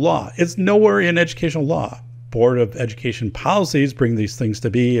educational law. It's nowhere in educational law. Board of Education policies bring these things to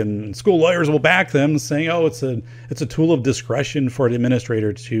be, and school lawyers will back them, saying, oh, it's a tool of discretion for the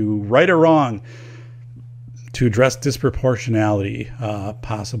administrator to right or wrong. to address disproportionality,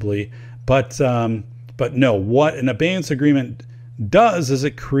 possibly. But no, what an abeyance agreement does is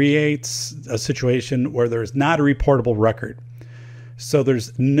it creates a situation where there's not a reportable record. So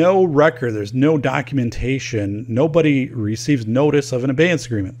there's no record, there's no documentation, nobody receives notice of an abeyance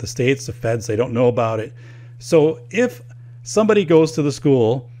agreement. The states, the feds, they don't know about it. So if somebody goes to the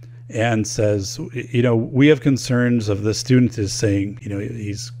school and says, we have concerns of the student is saying,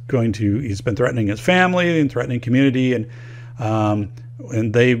 he's been threatening his family and threatening community, and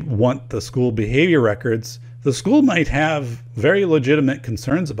they want the school behavior records. The school might have very legitimate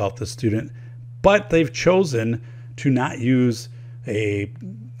concerns about the student, but they've chosen to not use a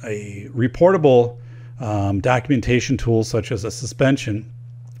reportable documentation tool such as a suspension.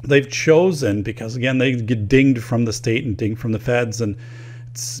 They've chosen, because again, they get dinged from the state and dinged from the feds, and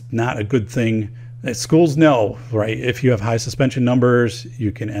it's not a good thing. Schools know, right? If you have high suspension numbers,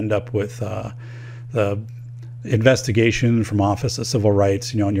 you can end up with the investigation from Office of Civil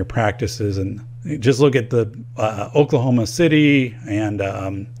Rights, on your practices. And just look at the Oklahoma City and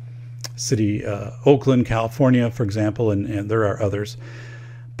Oakland, California, for example, and there are others.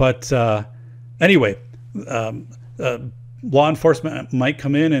 But anyway, law enforcement might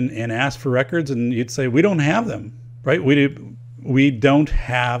come in and ask for records, and you'd say, we don't have them, right? We don't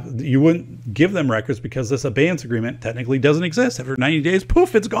have, you wouldn't give them records because this abeyance agreement technically doesn't exist. After 90 days,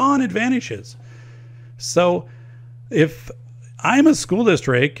 poof, it's gone, it vanishes. So if I'm a school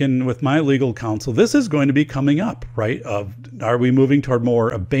district and with my legal counsel, this is going to be coming up, right? Are we moving toward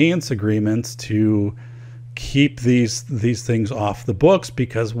more abeyance agreements to keep these things off the books?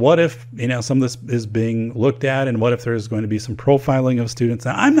 Because what if, some of this is being looked at, and what if there's going to be some profiling of students?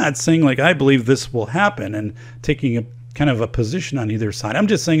 Now, I'm not saying I believe this will happen and taking a kind of a position on either side. I'm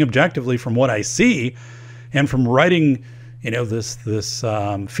just saying objectively from what I see and from writing, this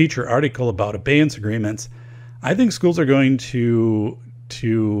feature article about abeyance agreements, I think schools are going to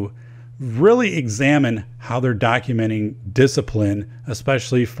really examine how they're documenting discipline,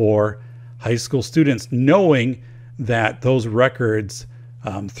 especially for high school students, knowing that those records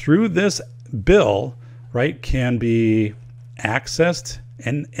through this bill, right, can be accessed,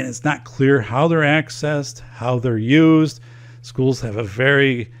 and it's not clear how they're accessed, how they're used. Schools have a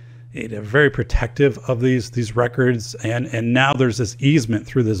very protective of these records, and now there's this easement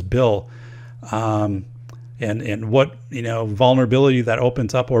through this bill, and what vulnerability that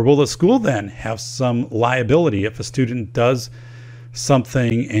opens up. Or will the school then have some liability if a student does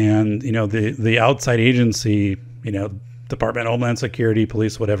something and the outside agency, Department of Homeland Security,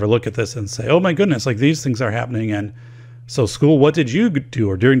 police, whatever, look at this and say, oh my goodness, like these things are happening, and so school, what did you do?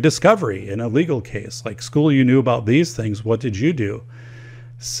 Or during discovery in a legal case, like school, you knew about these things, what did you do?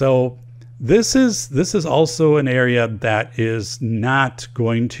 So this is also an area that is not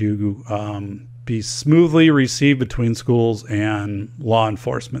going to be smoothly received between schools and law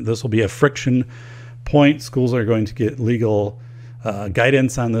enforcement. This will be a friction point. Schools are going to get legal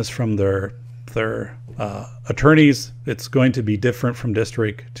guidance on this from their attorneys. It's going to be different from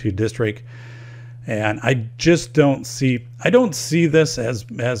district to district. And I just don't see this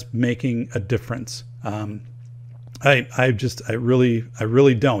as making a difference. I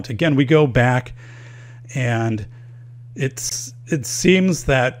really don't. Again, we go back, and it seems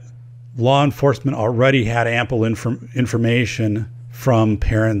that law enforcement already had ample information from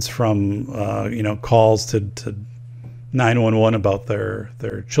parents, from calls to 911 about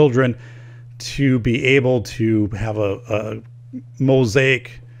their children, to be able to have a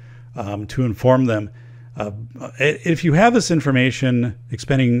mosaic to inform them. If you have this information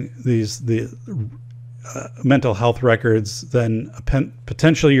expending the mental health records, then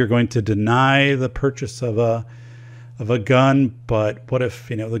potentially you're going to deny the purchase of a gun. But what if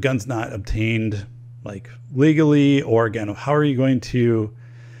the gun's not obtained like legally? Or again, how are you going to?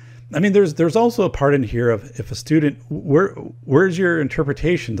 I mean, there's also a part in here of if a student, where's your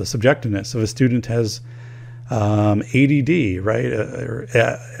interpretation, the subjectiveness of a student has ADD, right?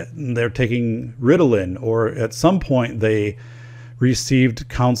 They're taking Ritalin, or at some point they received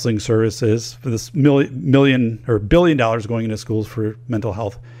counseling services for this $1 billion going into schools for mental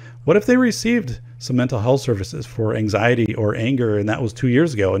health. What if they received some mental health services for anxiety or anger, and that was 2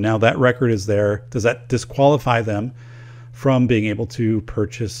 years ago, and now that record is there? Does that disqualify them from being able to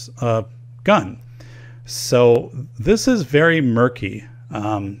purchase a gun? So this is very murky.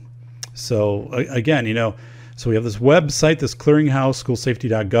 So again, so we have this website, this clearinghouse,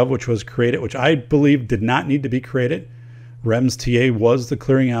 SchoolSafety.gov, which was created, which I believe did not need to be created. REMS TA was the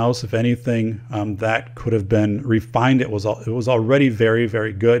clearinghouse. If anything, that could have been refined. It was already very,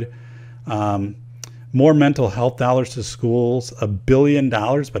 very good. more mental health dollars to schools, $1 billion,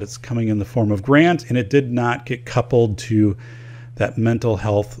 but it's coming in the form of grant, and it did not get coupled to that mental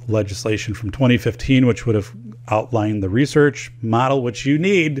health legislation from 2015, which would have outlined the research model, which you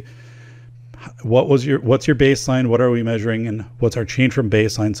need. What's your baseline? What are we measuring? And what's our change from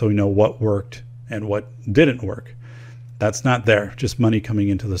baseline, so we know what worked and what didn't work? That's not there, just money coming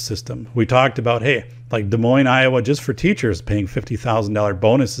into the system. We talked about, hey, like Des Moines, Iowa, just for teachers, paying $50,000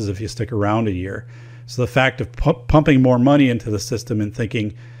 bonuses if you stick around a year. So the fact of pumping more money into the system and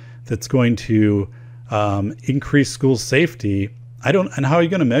thinking that's going to increase school safety, and how are you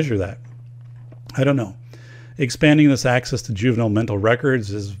going to measure that? I don't know. Expanding this access to juvenile mental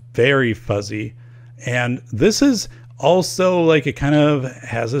records is very fuzzy. And this is also like, it kind of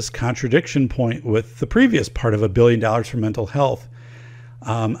has this contradiction point with the previous part of $1 billion for mental health.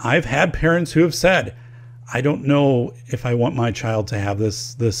 I've had parents who have said, I don't know if I want my child to have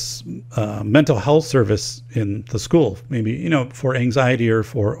this mental health service in the school, maybe, for anxiety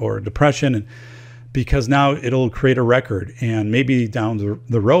or depression, and because now it'll create a record, and maybe down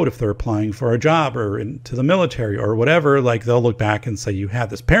the road, if they're applying for a job or into the military or whatever, like they'll look back and say, you had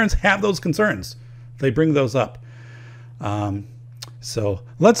this. Parents have those concerns. They bring those up. So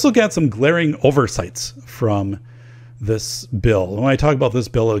let's look at some glaring oversights from this bill. When I talk about this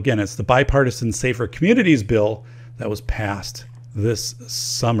bill, again, it's the Bipartisan Safer Communities bill that was passed this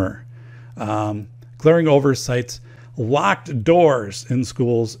summer. Glaring oversights: locked doors in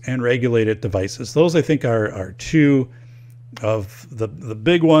schools and regulated devices. Those, I think, are two of the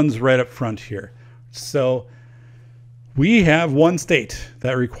big ones right up front here. So we have one state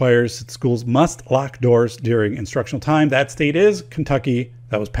that requires that schools must lock doors during instructional time. That state is Kentucky.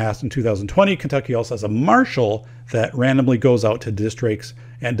 That was passed in 2020. Kentucky also has a marshal that randomly goes out to districts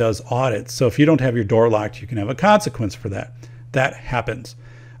and does audits. So if you don't have your door locked, you can have a consequence for that. That happens.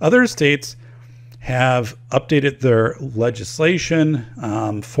 Other states have updated their legislation.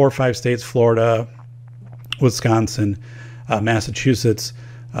 4 or 5 states: Florida, Wisconsin, Massachusetts,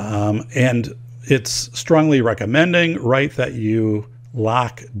 and it's strongly recommending, right, that you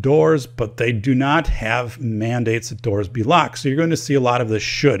lock doors, but they do not have mandates that doors be locked. So you're going to see a lot of this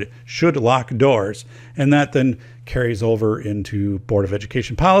should lock doors, and that then carries over into Board of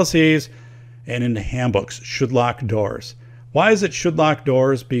Education policies and into handbooks. Should lock doors. Why is it should lock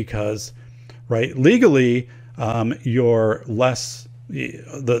doors? Because, right, legally, you're less.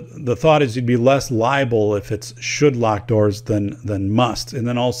 The thought is you'd be less liable if it's should lock doors than must, and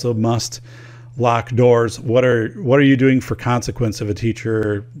then also must lock doors. What are you doing for consequence if a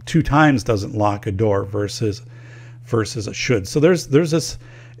teacher 2 times doesn't lock a door versus a should? So there's this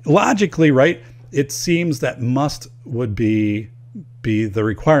logically, right? It seems that must would be the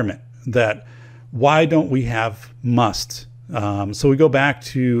requirement. That why don't we have must? So we go back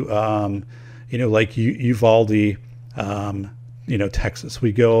to like Uvalde, Texas.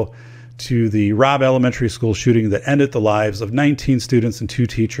 We go to the Robb Elementary School shooting that ended the lives of 19 students and 2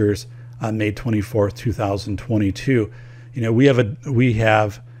 teachers on May 24th, 2022. We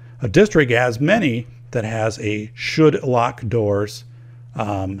have a district, as many, that has a should lock doors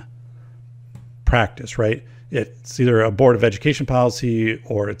practice, right? It's either a Board of Education policy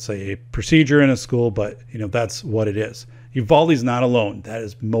or it's a procedure in a school, but that's what it is. Uvalde's not alone. That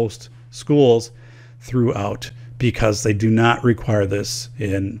is most schools throughout, because they do not require this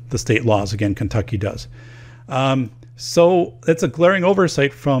in the state laws. Again, Kentucky does. So it's a glaring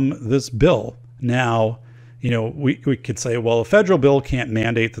oversight from this bill. Now, we could say, well, a federal bill can't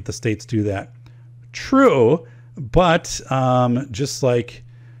mandate that the states do that. True, but just like,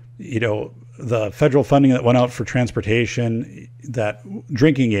 the federal funding that went out for transportation, that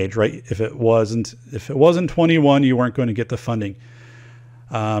drinking age, right? If it wasn't 21, you weren't going to get the funding.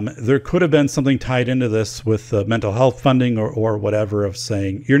 There could have been something tied into this with the mental health funding or whatever, of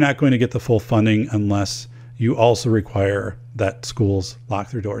saying you're not going to get the full funding unless you also require that schools lock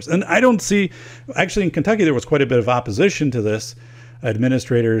their doors. And I don't see, actually in Kentucky, there was quite a bit of opposition to this.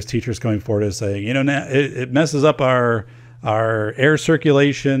 Administrators, teachers going forward as saying, it messes up our air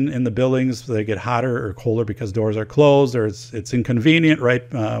circulation in the buildings. They get hotter or colder because doors are closed, or it's inconvenient, right?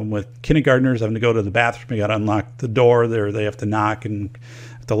 With kindergartners having to go to the bathroom, you got to unlock the door there. They have to knock and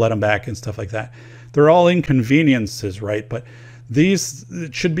have to let them back and stuff like that. They're all inconveniences, right? But these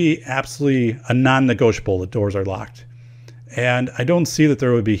should be absolutely a non-negotiable that doors are locked. And I don't see that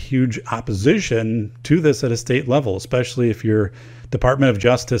there would be huge opposition to this at a state level, especially if your Department of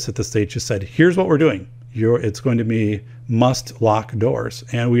Justice at the state just said, here's what we're doing. It's going to be must lock doors.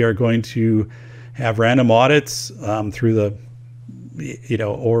 And we are going to have random audits through the,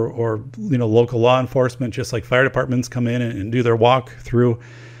 local law enforcement, just like fire departments come in and do their walk through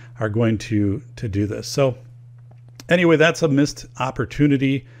are going to do this. So anyway, that's a missed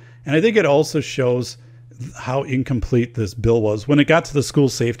opportunity. And I think it also shows how incomplete this bill was when it got to the school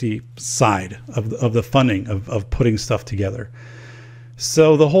safety side of the funding of putting stuff together.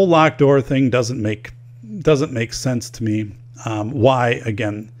 So the whole locked door thing doesn't make sense to me. Why,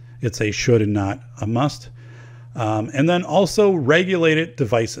 again, it's a should and not a must. And then also regulated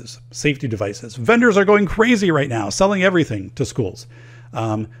devices, safety devices. Vendors are going crazy right now, selling everything to schools.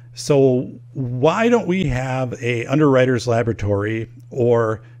 So why don't we have a underwriter's laboratory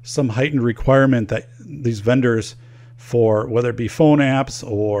or some heightened requirement that these vendors, for whether it be phone apps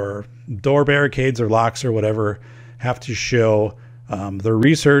or door barricades or locks or whatever, have to show their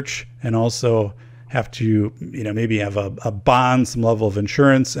research, and also have to, maybe have a bond, some level of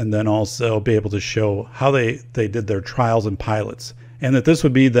insurance, and then also be able to show how they did their trials and pilots. And that this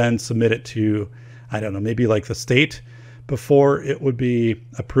would be then submitted to, I don't know, maybe like the state before it would be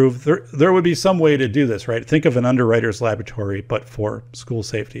approved. There would be some way to do this, right? Think of an underwriter's laboratory, but for school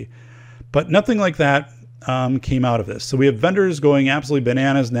safety. But nothing like that came out of this. So we have vendors going absolutely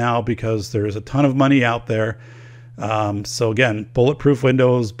bananas now because there's a ton of money out there. So again, bulletproof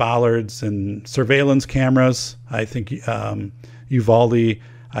windows, bollards, and surveillance cameras. I think Uvalde,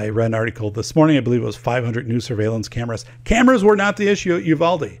 I read an article this morning, I believe it was 500 new surveillance cameras. Cameras were not the issue at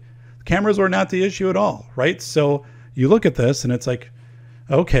Uvalde. Cameras were not the issue at all, right? So you look at this and it's like,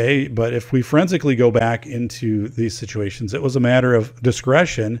 okay, but if we forensically go back into these situations, it was a matter of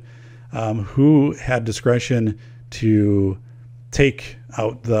discretion. Who had discretion to take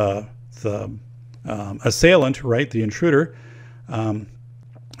out the assailant, right, the intruder, and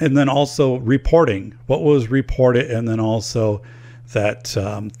then also reporting what was reported, and then also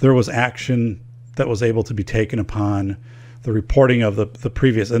that there was action that was able to be taken upon the reporting of the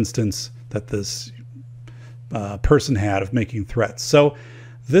previous instance that this person had of making threats. So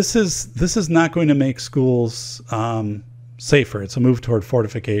this is not going to make schools safer. It's a move toward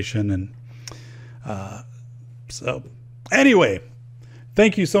fortification. And so anyway,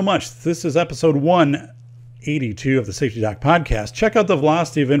 thank you so much. This is episode 182 of the Safety Doc podcast. Check out the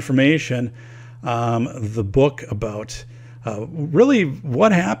Velocity of Information, the book about really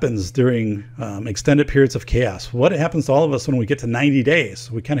what happens during extended periods of chaos. What happens to all of us when we get to 90 days?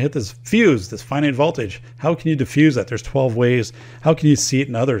 We kind of hit this fuse, this finite voltage. How can you diffuse that? There's 12 ways. How can you see it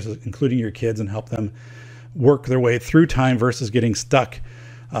in others, including your kids, and help them work their way through time versus getting stuck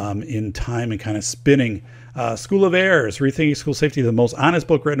in time and kind of spinning. School of Errors, Rethinking School Safety, the most honest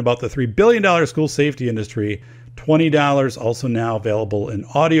book written about the $3 billion school safety industry. $20, also now available in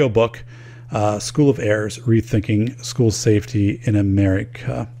audiobook. School of Errors, Rethinking School Safety in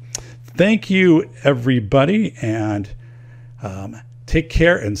America. Thank you, everybody, and take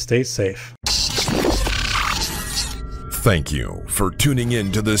care and stay safe. Thank you for tuning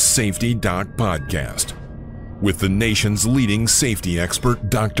in to the Safety Doc podcast with the nation's leading safety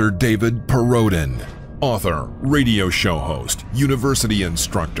expert, Dr. David Perrodin. Author, radio show host, university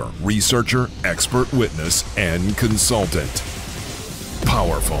instructor, researcher, expert witness, and consultant.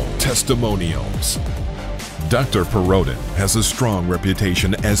 Powerful testimonials. Dr. Perrodin has a strong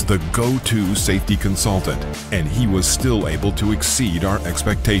reputation as the go-to safety consultant, and he was still able to exceed our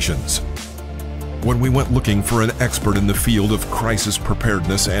expectations. When we went looking for an expert in the field of crisis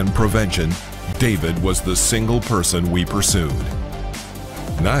preparedness and prevention, David was the single person we pursued.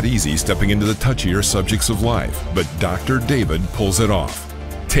 Not easy stepping into the touchier subjects of life, but Dr. David pulls it off.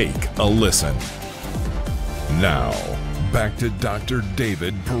 Take a listen. Now, back to Dr.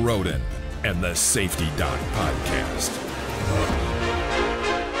 David Perrodin and the Safety Doc podcast.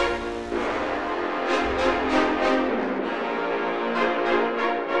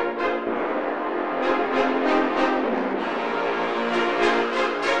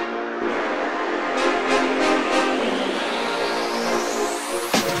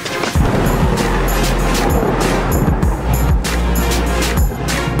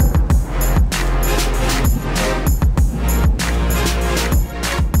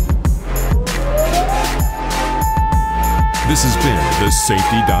 This has been the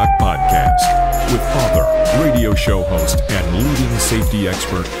Safety Doc Podcast with author, radio show host, and leading safety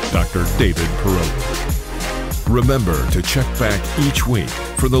expert, Dr. David Perrodin. Remember to check back each week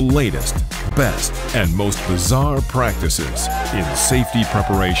for the latest, best, and most bizarre practices in safety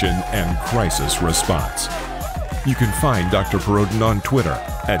preparation and crisis response. You can find Dr. Perrodin on Twitter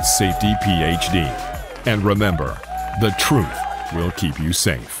 @SafetyPhD. And remember, the truth will keep you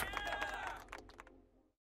safe.